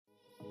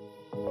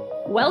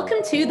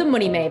Welcome to The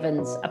Money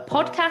Mavens, a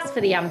podcast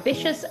for the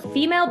ambitious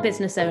female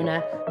business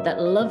owner that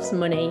loves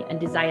money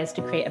and desires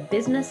to create a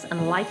business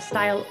and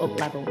lifestyle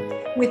up-level.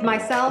 With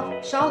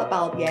myself, Charlotte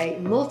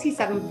Balbier,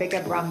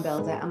 multi-seven-figure brand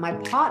builder, and my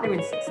partner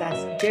in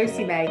success,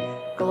 Josie May,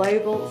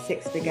 global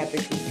six-figure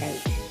business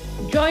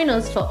coach. Join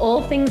us for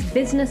all things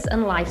business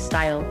and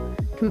lifestyle,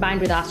 combined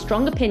with our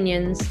strong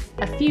opinions,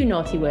 a few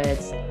naughty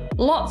words,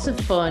 lots of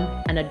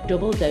fun, and a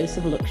double dose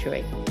of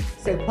luxury.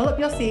 So pull up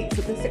your seats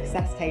at the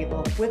success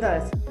table with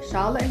us,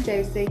 Charlotte and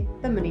Josie,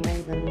 the Money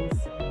Mavens.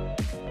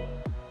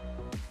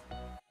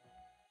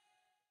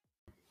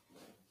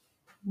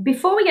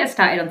 Before we get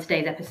started on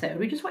today's episode,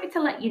 we just wanted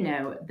to let you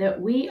know that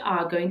we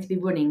are going to be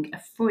running a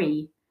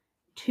free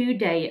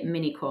 2-day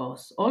mini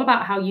course all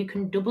about how you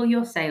can double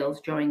your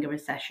sales during a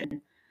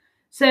recession.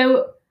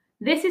 So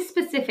this is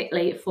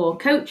specifically for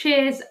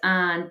coaches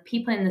and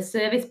people in the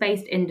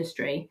service-based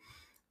industry.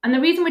 And the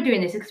reason we're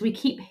doing this is because we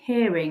keep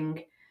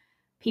hearing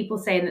people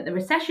saying that the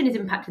recession is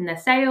impacting their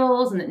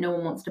sales and that no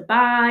one wants to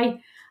buy.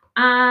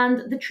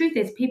 And the truth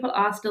is, people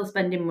are still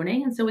spending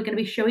money. And so we're going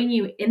to be showing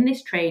you in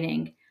this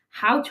training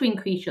how to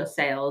increase your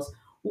sales,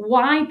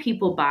 why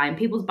people buy and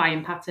people's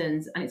buying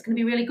patterns. And it's going to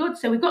be really good.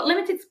 So we've got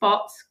limited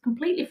spots,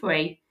 completely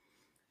free.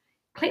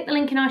 Click the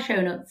link in our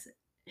show notes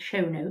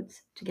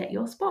to get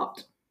your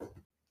spot.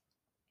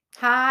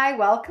 Hi,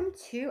 welcome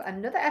to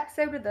another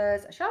episode with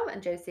us, Charlotte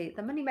and Josie,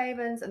 the Money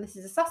Mavens, and this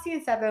is a Sassy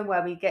and 7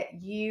 where we get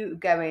you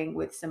going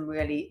with some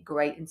really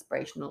great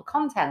inspirational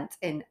content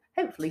in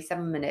hopefully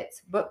 7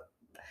 minutes, but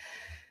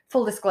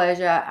full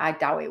disclosure, I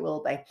doubt it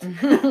will be.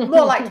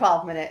 More like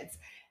 12 minutes.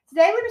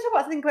 Today we're going to talk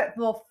about something a bit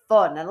more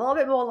fun and a little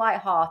bit more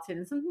lighthearted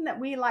and something that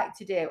we like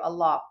to do a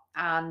lot,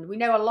 and we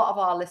know a lot of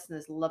our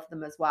listeners love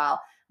them as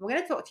well. We're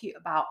going to talk to you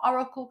about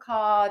oracle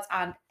cards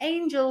and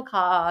angel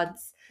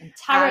cards and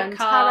tarot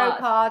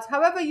cards,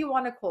 however you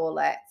want to call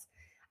it.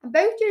 And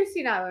both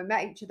Josie and I, when we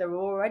met each other, were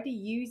already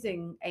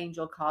using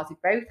angel cards. We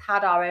both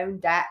had our own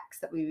decks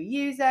that we were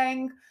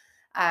using.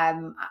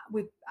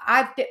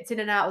 I've dipped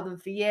in and out of them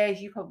for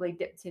years. You probably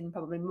dipped in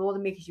probably more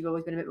than me because you've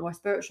always been a bit more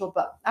spiritual,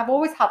 but I've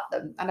always had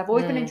them and I've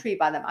always been intrigued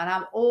by them, and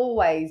I've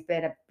always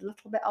been a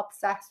little bit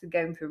obsessed with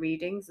going for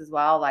readings as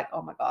well. Like,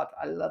 oh my god,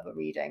 I love a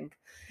reading.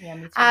 Yeah,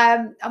 me too.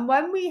 And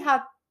when we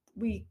built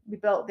we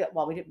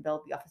didn't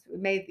build the office, but we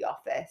made the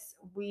office.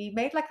 We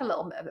made like a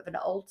little bit of an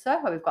altar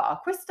where we've got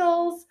our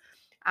crystals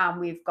and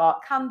we've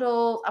got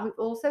candles, and we've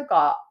also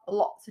got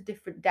lots of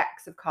different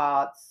decks of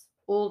cards.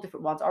 All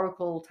different ones: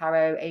 oracle,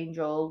 tarot,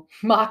 angel,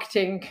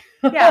 marketing.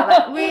 Yeah,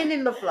 like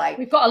really lovely.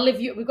 We've got a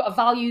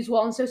values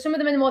one. So some of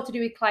them are more to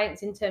do with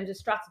clients in terms of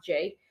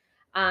strategy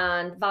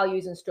and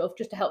values and stuff,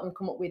 just to help them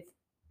come up with,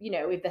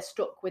 if they're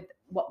stuck with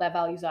what their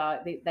values are,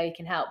 they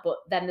can help. But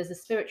then there's the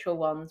spiritual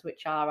ones,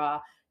 which are our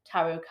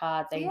tarot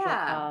cards, angel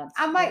cards.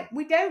 And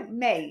we don't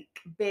make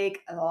big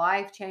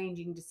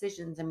life-changing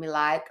decisions and be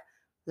like,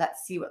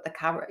 let's see what the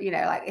tarot,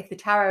 like if the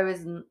tarot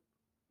isn't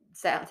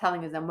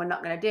telling us, then we're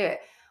not going to do it.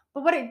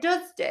 But what it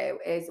does do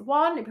is,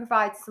 one, it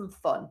provides some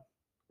fun,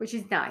 which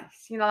is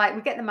nice. Like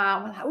we get them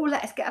out, we're like, oh,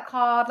 let's get a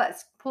card,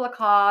 let's pull a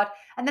card.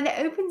 And then it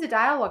opens a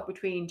dialogue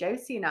between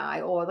Josie and I,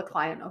 or the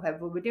client, or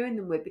whoever we're doing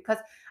them with, because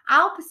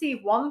I'll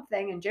perceive one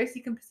thing and Josie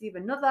can perceive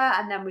another,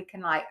 and then we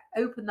can like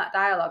open that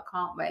dialogue,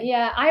 can't we?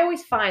 Yeah, I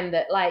always find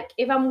that like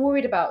if I'm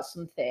worried about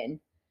something,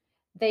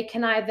 they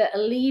can either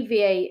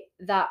alleviate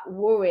that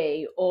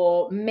worry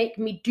or make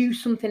me do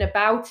something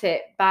about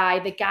it by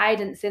the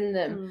guidance in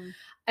them.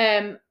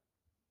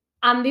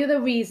 And the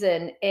other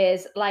reason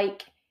is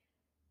like,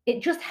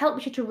 it just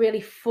helps you to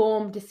really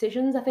form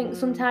decisions. I think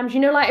sometimes,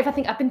 like if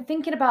I've been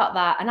thinking about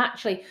that, and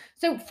actually,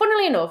 so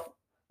funnily enough,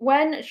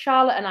 when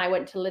Charlotte and I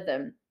went to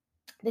Lytham,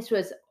 this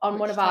was on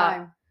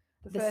the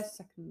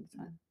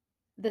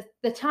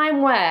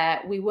time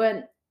where we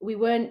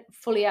weren't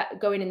fully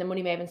going in the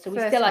Money Maven. So was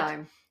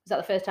that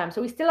the first time?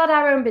 So we still had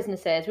our own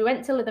businesses. We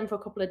went to Lytham for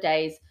a couple of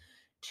days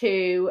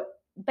to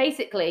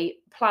basically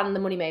plan the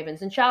Money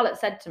Mavens. And Charlotte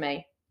said to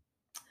me,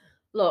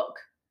 look,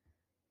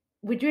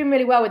 we're doing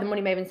really well with the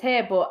Money Mavens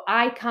here, but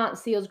I can't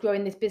see us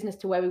growing this business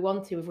to where we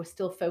want to if we're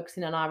still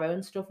focusing on our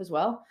own stuff as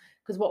well.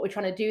 Because what we're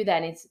trying to do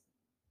then is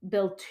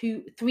build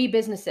 2-3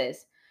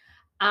 businesses.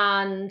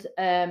 And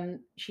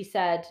she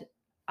said,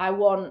 I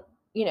want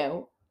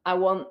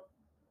us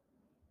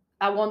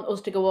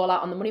to go all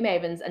out on the Money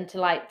Mavens and to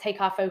like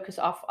take our focus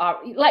off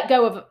let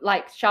go of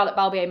like Charlotte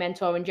Balbier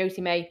mentor and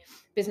Josie May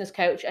business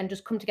coach, and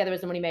just come together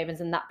as the Money Mavens,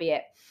 and that be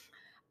it.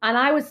 And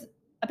I was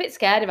a bit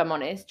scared, if I'm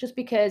honest, just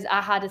because I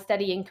had a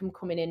steady income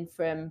coming in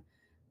from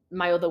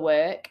my other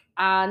work,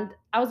 and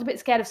I was a bit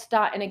scared of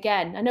starting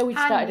again. I know we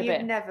started a bit.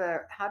 You've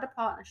never had a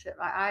partnership.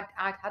 I'd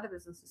had a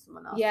business with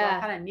someone else. Yeah. So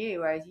I kind of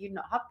knew, whereas you'd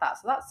not had that.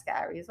 So that's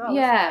scary as well.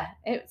 Yeah.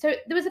 So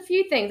there was a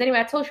few things.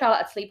 Anyway, I told Charlotte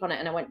I'd sleep on it,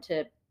 and I went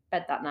to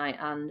bed that night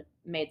and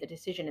made the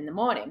decision in the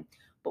morning.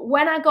 But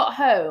when I got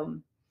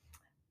home,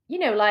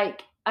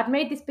 like I'd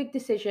made this big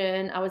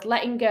decision. I was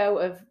letting go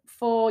of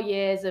 4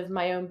 years of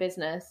my own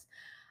business,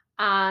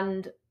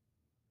 and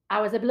I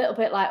was a little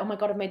bit like, oh my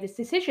God, I've made this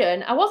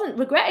decision. I wasn't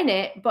regretting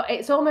it, but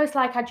it's almost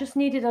like I just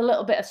needed a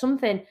little bit of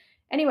something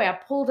Anyway, I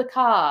pulled a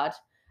card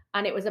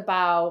and it was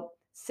about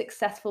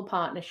successful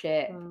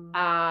partnership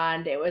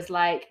and it was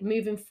like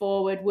moving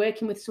forward,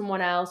 working with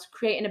someone else,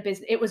 creating a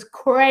business. It was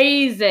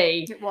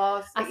crazy. It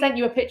was. I sent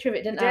you a picture of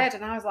it, didn't I?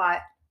 Did, and I was like,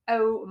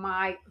 oh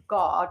my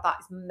God,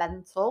 that's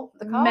mental.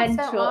 The cards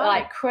Mental, don't lie.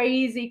 like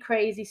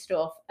crazy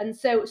stuff. And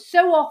so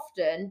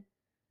often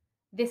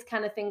this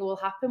kind of thing will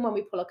happen when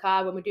we pull a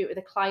card, when we do it with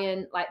a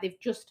client, like they've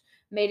just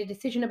made a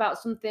decision about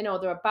something or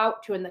they're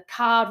about to, and the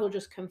card will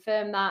just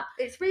confirm that.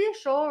 It's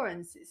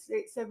reassurance.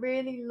 It's a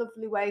really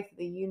lovely way for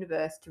the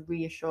universe to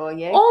reassure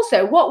you.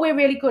 Also, what we're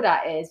really good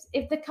at is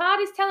if the card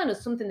is telling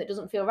us something that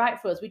doesn't feel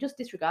right for us, we just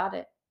disregard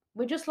it.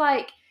 We're just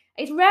like,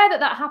 it's rare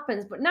that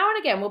happens, but now and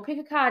again we'll pick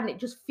a card and it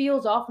just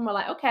feels off and we're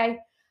like, okay,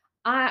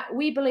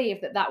 we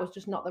believe that was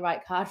just not the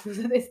right card for us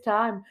at this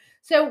time.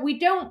 So we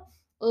don't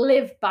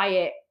live by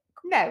it.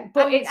 No,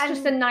 but it's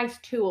just a nice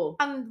tool.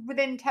 And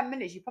within 10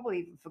 minutes, you've probably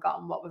even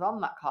forgotten what was on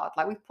that card.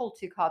 Like we've pulled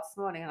 2 cards this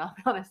morning, and I'll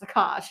be honest, I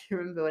can't actually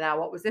remember now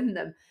what was in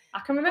them.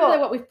 I can remember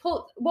what we've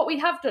pulled, what we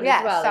have done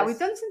as well. So we've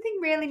done something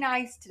really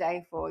nice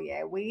today for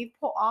you. We've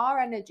put our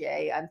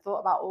energy and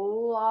thought about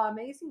all our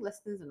amazing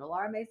listeners and all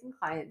our amazing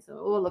clients and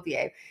all of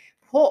you.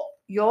 Put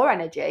your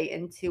energy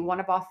into one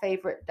of our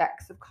favorite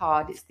decks of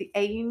cards. It's the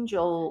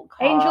Angel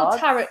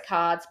Tarot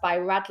cards by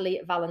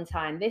Radley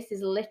Valentine. This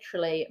is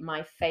literally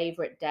my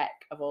favorite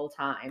deck of all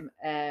time.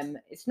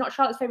 It's not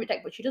Charlotte's favorite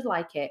deck, but she does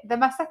like it. They're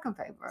my second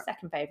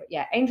favorite.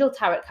 Yeah. Angel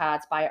Tarot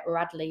cards by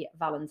Radley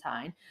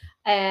Valentine.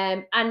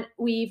 And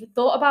we've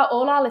thought about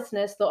all our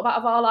listeners, thought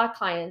about all our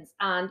clients,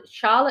 and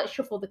Charlotte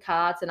shuffled the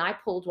cards and I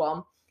pulled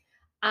one.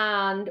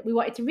 And we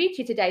wanted to read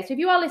you today. So if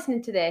you are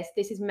listening to this,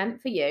 this is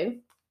meant for you.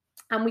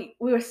 And we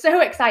were so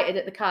excited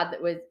at the card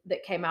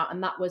that came out,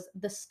 and that was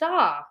the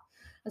Star.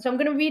 And so I'm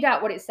going to read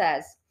out what it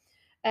says.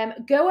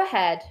 Go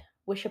ahead,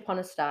 wish upon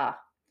a star.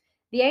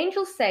 The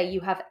angels say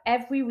you have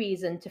every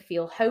reason to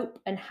feel hope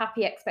and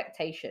happy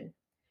expectation.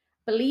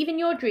 Believe in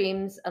your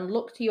dreams and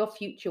look to your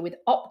future with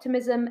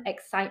optimism,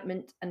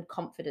 excitement, and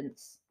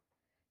confidence.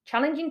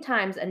 Challenging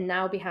times are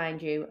now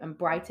behind you, and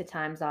brighter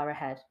times are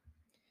ahead.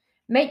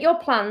 Make your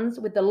plans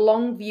with the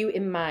long view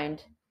in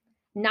mind.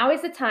 Now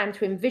is the time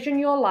to envision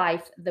your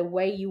life the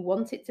way you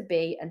want it to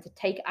be and to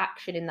take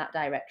action in that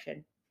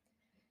direction.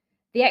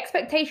 The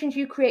expectations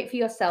you create for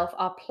yourself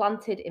are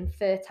planted in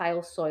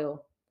fertile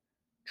soil.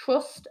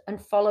 Trust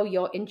and follow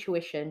your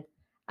intuition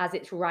as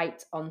it's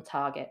right on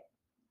target.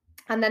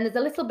 And then there's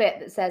a little bit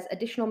that says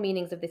additional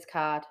meanings of this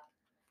card.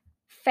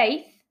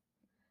 Faith,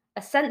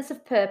 a sense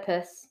of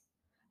purpose,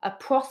 a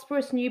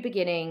prosperous new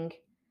beginning,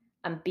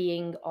 and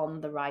being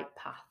on the right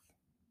path.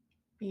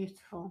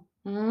 Beautiful.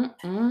 Love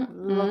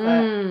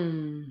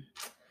it.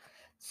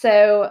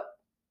 So,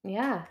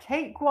 yeah.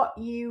 Take what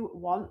you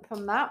want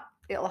from that.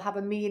 It'll have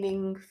a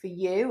meaning for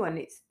you,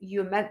 and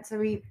you were meant to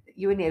do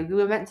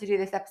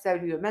this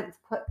episode. You were meant to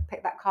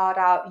pick that card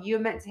out. You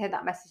were meant to hear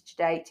that message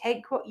today.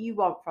 Take what you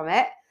want from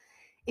it.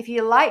 If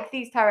you like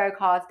these tarot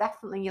cards,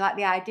 definitely you like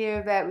the idea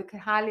of it, we can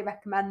highly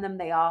recommend them.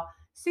 They are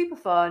super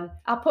fun.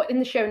 I'll put in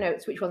the show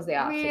notes which ones they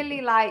are.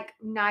 Really like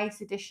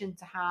nice addition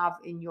to have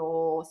in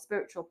your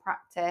spiritual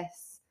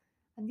practice.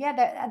 And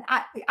yeah, and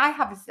I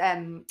have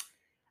a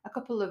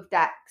couple of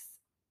decks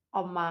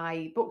on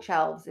my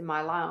bookshelves in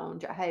my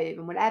lounge at home,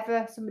 and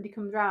whenever somebody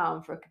comes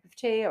round for a cup of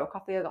tea or a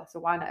coffee or a glass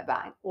of wine at a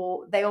bang,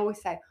 or they always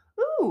say,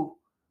 "Ooh,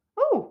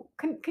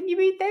 can you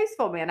read those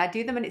for me?" And I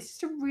do them, and it's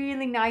just a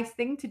really nice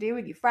thing to do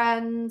with your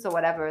friends or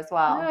whatever as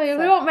well. No,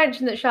 we won't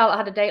mention that Charlotte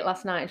had a date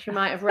last night, and she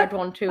might have read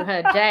one to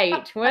her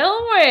date,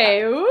 will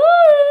we? Woo!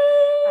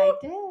 I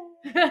did.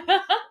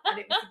 And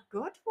it was a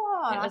good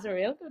one. It was a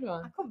real good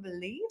one. I couldn't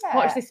believe it.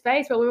 Watch this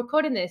space. Well, we're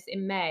recording this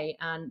in May,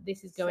 and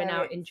this is going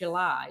out in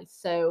July.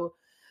 So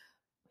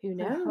who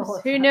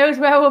knows? Who knows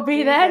where we'll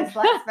be then?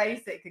 Let's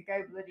face it, could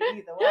go bloody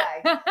either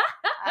way.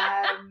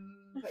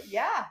 But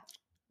yeah,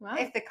 wow.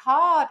 If the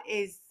card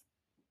is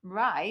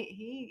right,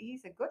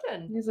 he's a good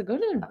one. He's a good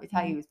one. Let me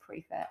tell you, he was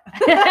pretty fit.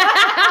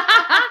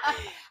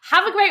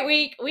 Have a great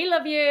week. We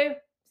love you.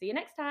 See you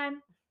next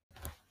time.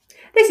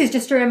 This is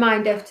just a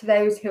reminder to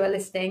those who are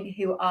listening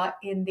who are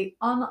in the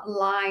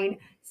online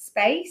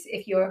space.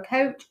 If you're a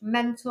coach,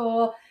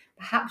 mentor,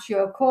 perhaps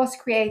you're a course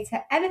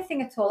creator,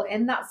 anything at all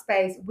in that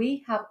space,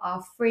 we have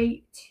our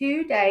free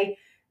 2-day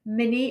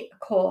mini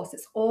course.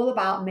 It's all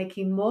about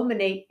making more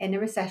money in a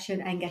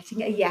recession and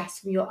getting a yes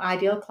from your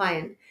ideal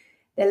client.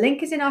 The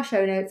link is in our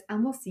show notes,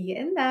 and we'll see you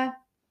in there.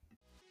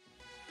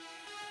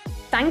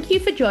 Thank you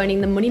for joining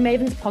the Money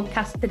Mavens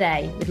podcast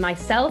today with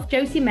myself,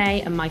 Josie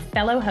May, and my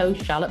fellow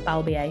host, Charlotte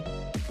Balbier.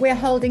 We're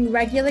holding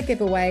regular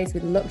giveaways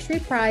with luxury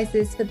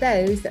prizes for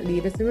those that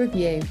leave us a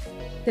review.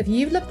 So if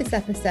you've loved this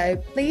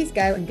episode, please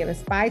go and give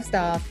us 5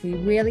 stars. We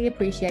really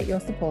appreciate your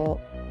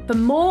support. For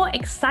more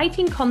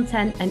exciting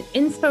content and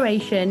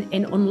inspiration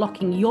in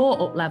unlocking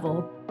your up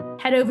level,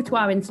 head over to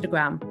our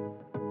Instagram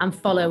and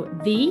follow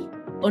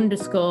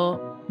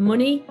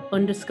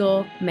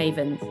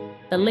 _money_mavens.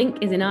 The link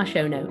is in our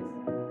show notes.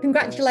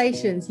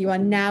 Congratulations, you are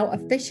now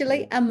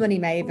officially a Money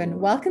Maven.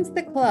 Welcome to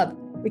the club.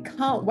 We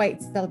can't wait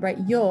to celebrate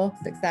your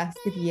success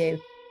with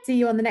you. See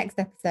you on the next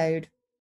episode.